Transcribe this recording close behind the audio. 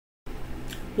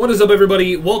What is up,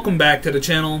 everybody? Welcome back to the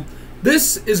channel.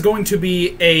 This is going to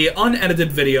be a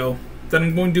unedited video that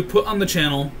I'm going to put on the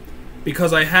channel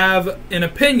because I have an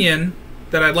opinion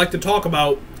that I'd like to talk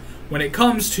about when it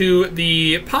comes to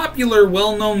the popular,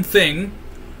 well-known thing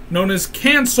known as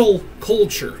cancel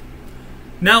culture.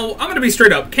 Now, I'm going to be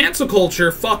straight up. Cancel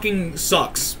culture fucking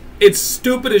sucks. It's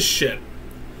stupid as shit.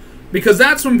 Because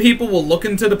that's when people will look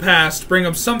into the past, bring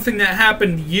up something that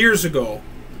happened years ago,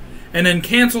 and then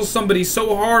cancel somebody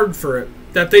so hard for it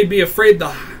that they'd be afraid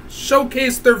to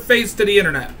showcase their face to the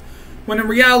internet. When in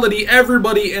reality,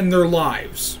 everybody in their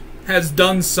lives has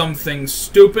done something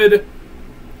stupid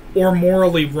or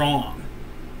morally wrong.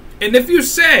 And if you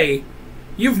say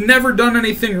you've never done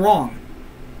anything wrong,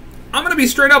 I'm going to be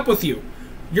straight up with you.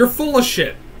 You're full of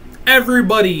shit.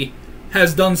 Everybody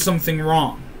has done something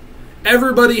wrong.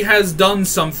 Everybody has done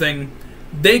something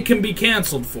they can be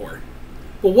canceled for.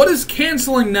 But what is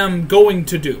canceling them going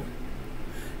to do?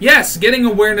 Yes, getting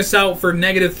awareness out for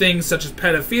negative things such as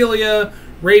pedophilia,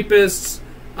 rapists,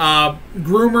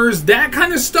 groomers, that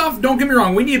kind of stuff. Don't get me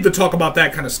wrong, we need to talk about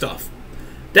that kind of stuff.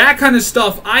 That kind of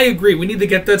stuff, I agree, we need to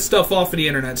get that stuff off of the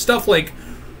internet. Stuff like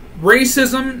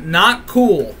racism, not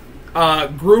cool.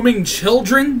 Grooming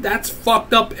children, that's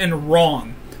fucked up and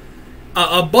wrong.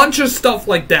 A bunch of stuff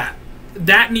like that.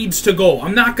 That needs to go.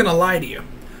 I'm not going to lie to you.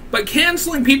 But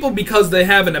canceling people because they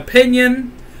have an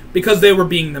opinion, because they were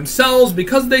being themselves,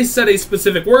 because they said a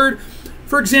specific word.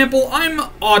 For example, I'm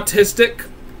autistic.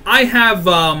 I have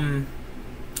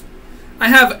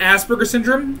Asperger's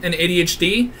syndrome and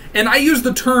ADHD, and I use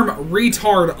the term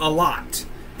retard a lot.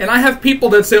 And I have people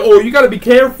that say, oh, you got to be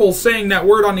careful saying that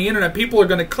word on the internet. People are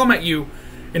going to come at you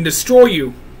and destroy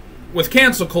you with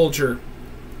cancel culture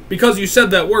because you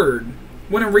said that word.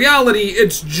 When in reality,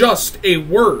 it's just a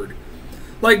word.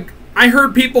 Like, I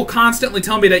heard people constantly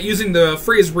tell me that using the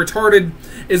phrase retarded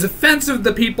is offensive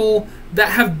to people that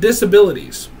have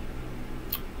disabilities.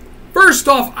 First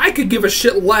off, I could give a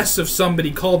shit less if somebody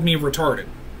called me retarded.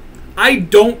 I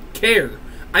don't care.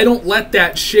 I don't let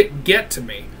that shit get to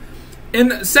me.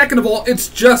 And second of all, it's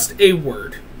just a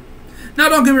word. Now,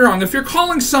 don't get me wrong. If you're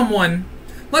calling someone,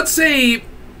 let's say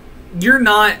you're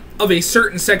not of a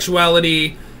certain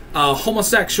sexuality,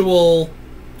 homosexual,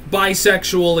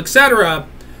 bisexual, etc.,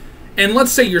 and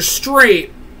let's say you're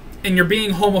straight and you're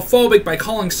being homophobic by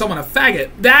calling someone a faggot,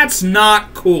 that's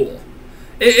not cool.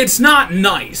 It's not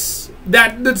nice.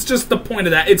 That's just the point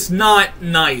of that. It's not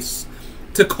nice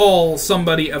to call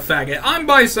somebody a faggot. I'm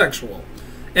bisexual,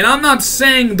 and I'm not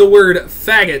saying the word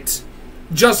faggot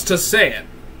just to say it.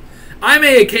 I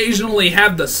may occasionally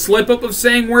have the slip-up of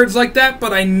saying words like that,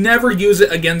 but I never use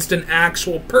it against an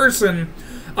actual person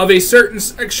of a certain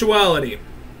sexuality,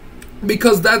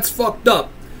 because that's fucked up.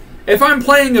 If I'm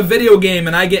playing a video game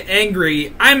and I get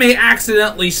angry, I may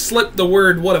accidentally slip the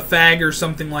word what a fag or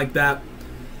something like that.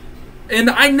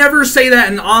 And I never say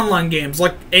that in online games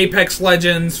like Apex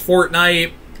Legends,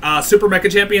 Fortnite, Super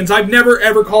Mecha Champions. I've never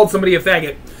ever called somebody a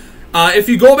faggot. If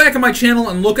you go back on my channel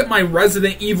and look at my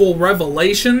Resident Evil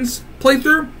Revelations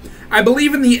playthrough, I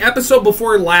believe in the episode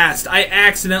before last, I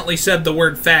accidentally said the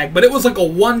word fag, but it was like a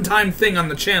one-time thing on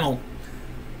the channel.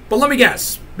 But let me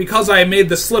guess, because I made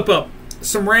the slip-up,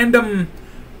 some random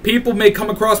people may come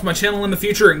across my channel in the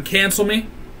future and cancel me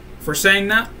for saying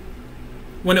that,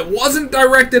 when it wasn't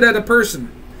directed at a person,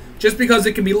 just because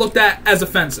it can be looked at as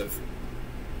offensive.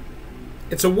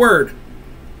 It's a word.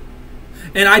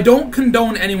 And I don't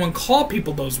condone anyone call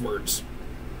people those words.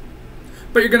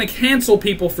 But you're going to cancel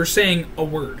people for saying a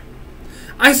word.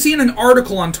 I seen an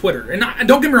article on Twitter, and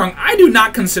don't get me wrong, I do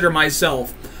not consider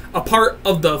myself a part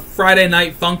of the Friday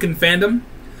Night Funkin' fandom,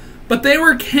 but they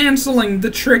were canceling the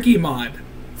Tricky mod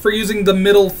for using the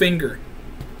middle finger.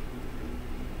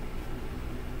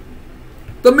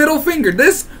 The middle finger,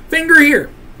 this finger here.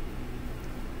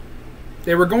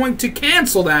 They were going to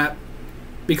cancel that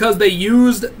because they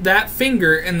used that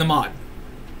finger in the mod.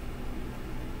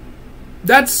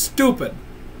 That's stupid.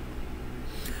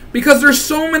 Because there's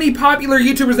so many popular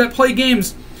YouTubers that play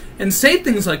games and say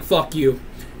things like fuck you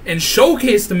and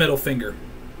showcase the middle finger,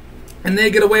 and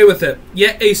they get away with it.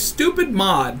 Yet a stupid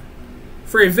mod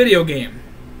for a video game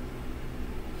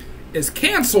is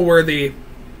cancel worthy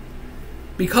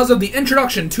because of the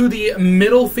introduction to the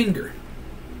middle finger.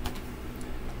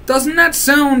 Doesn't that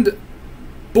sound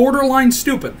borderline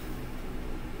stupid?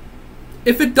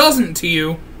 If it doesn't to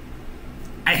you,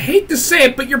 I hate to say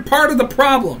it, but you're part of the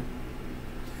problem.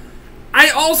 I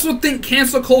also think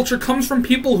cancel culture comes from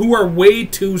people who are way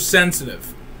too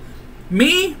sensitive.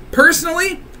 Me,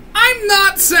 personally, I'm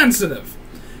not sensitive.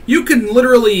 You can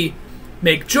literally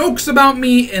make jokes about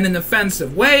me in an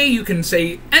offensive way. You can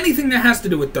say anything that has to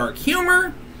do with dark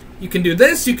humor. You can do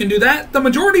this, you can do that. The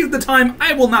majority of the time,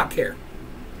 I will not care.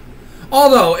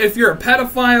 Although, if you're a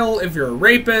pedophile, if you're a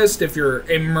rapist, if you're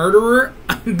a murderer,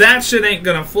 that shit ain't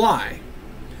gonna fly.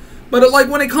 But like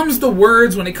when it comes to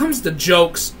words, when it comes to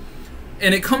jokes,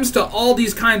 and it comes to all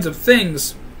these kinds of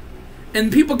things,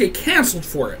 and people get canceled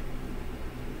for it,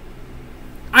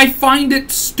 I find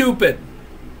it stupid.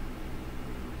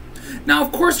 Now,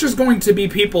 of course, there's going to be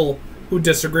people who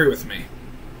disagree with me.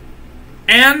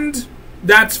 And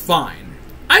that's fine.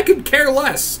 I could care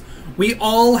less. We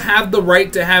all have the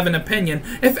right to have an opinion.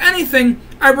 If anything,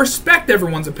 I respect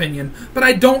everyone's opinion, but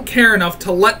I don't care enough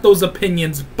to let those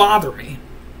opinions bother me.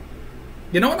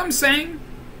 You know what I'm saying?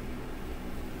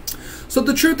 So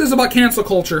the truth is about cancel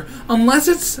culture, unless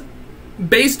it's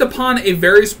based upon a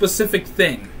very specific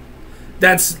thing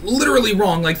that's literally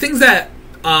wrong, like things that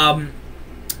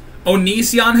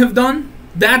Onision have done,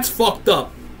 that's fucked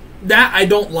up. That I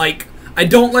don't like. I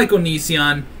don't like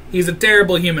Onision. He's a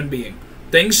terrible human being.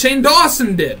 Things Shane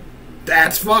Dawson did,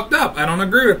 that's fucked up. I don't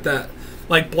agree with that.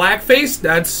 Like blackface,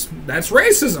 that's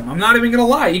racism. I'm not even gonna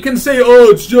lie. You can say, oh,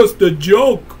 it's just a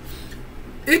joke.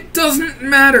 It doesn't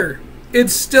matter.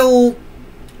 It's still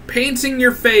painting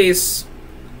your face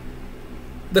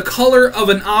the color of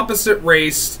an opposite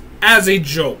race as a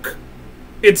joke.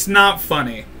 It's not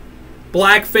funny.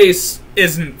 Blackface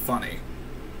isn't funny.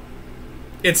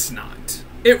 It's not.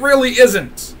 It really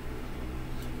isn't.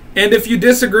 And if you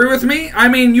disagree with me, I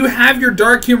mean, you have your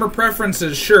dark humor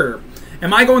preferences, sure.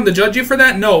 Am I going to judge you for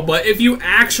that? No, but if you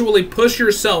actually push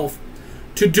yourself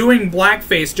to doing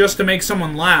blackface just to make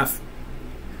someone laugh,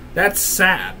 that's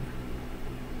sad.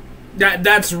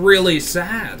 That's really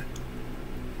sad.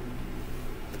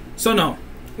 So no,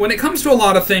 when it comes to a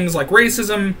lot of things like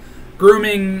racism,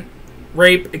 grooming,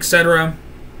 rape, etc.,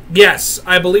 yes,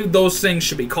 I believe those things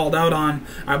should be called out on.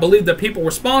 I believe that people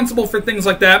responsible for things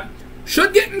like that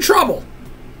should get in trouble.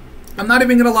 I'm not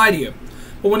even going to lie to you.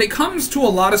 But when it comes to a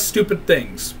lot of stupid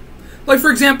things, like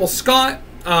for example, Scott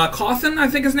Cawthon, I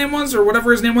think his name was, or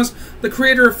whatever his name was, the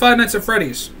creator of Five Nights at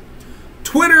Freddy's,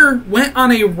 Twitter went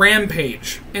on a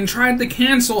rampage and tried to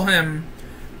cancel him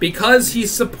because he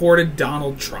supported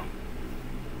Donald Trump.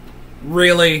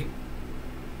 Really?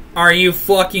 Are you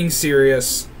fucking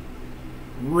serious?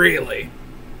 Really?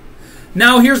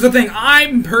 Now here's the thing,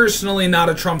 I'm personally not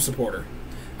a Trump supporter.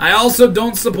 I also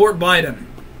don't support Biden.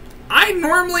 I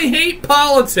normally hate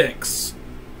politics.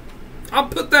 I'll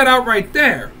put that out right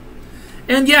there.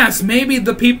 And yes, maybe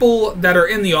the people that are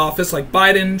in the office, like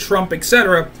Biden, Trump,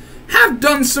 etc., have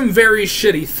done some very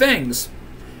shitty things.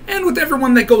 And with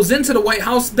everyone that goes into the White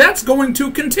House, that's going to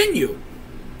continue.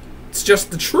 It's just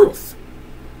the truth.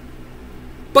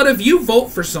 But if you vote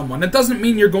for someone, it doesn't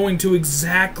mean you're going to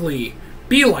exactly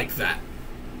be like that.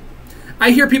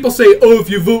 I hear people say, oh, if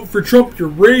you vote for Trump, you're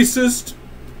racist,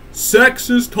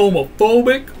 sexist,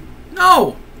 homophobic.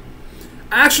 No.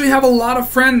 I actually have a lot of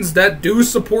friends that do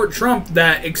support Trump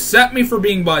that accept me for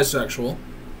being bisexual.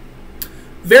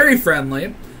 Very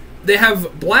friendly. They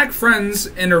have black friends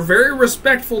and are very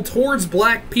respectful towards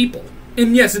black people.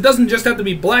 And yes, it doesn't just have to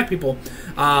be black people.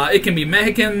 It can be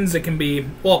Mexicans, it can be,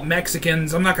 well,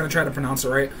 Mexicans. I'm not going to try to pronounce it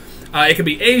right. It could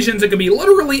be Asians, it could be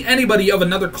literally anybody of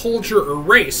another culture or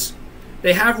race.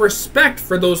 They have respect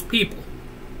for those people.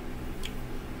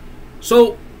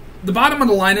 So, the bottom of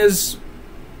the line is,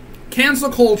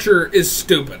 cancel culture is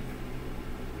stupid.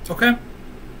 Okay?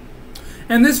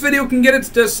 And this video can get its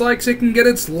dislikes, it can get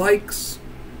its likes,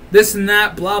 this and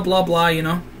that, blah, blah, blah, you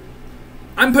know.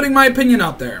 I'm putting my opinion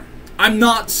out there. I'm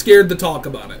not scared to talk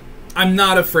about it. I'm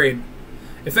not afraid.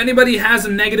 If anybody has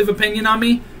a negative opinion on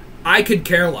me, I could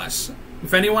care less.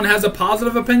 If anyone has a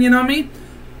positive opinion on me,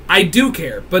 I do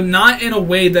care, but not in a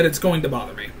way that it's going to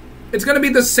bother me. It's going to be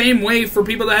the same way for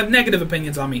people that have negative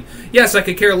opinions on me. Yes, I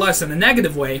could care less in a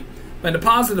negative way, but in a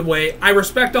positive way, I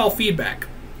respect all feedback.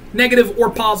 Negative or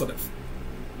positive.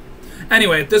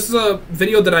 Anyway, this is a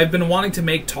video that I've been wanting to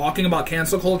make talking about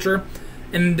cancel culture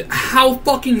and how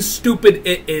fucking stupid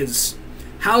it is.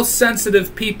 How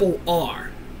sensitive people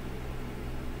are.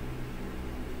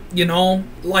 You know,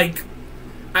 like,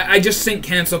 I just think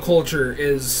cancel culture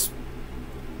is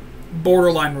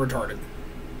borderline retarded.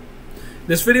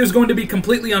 This video is going to be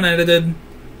completely unedited,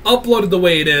 uploaded the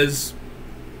way it is,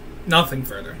 nothing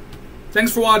further.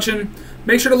 Thanks for watching.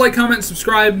 Make sure to like, comment, and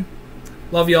subscribe.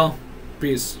 Love y'all.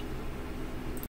 Peace.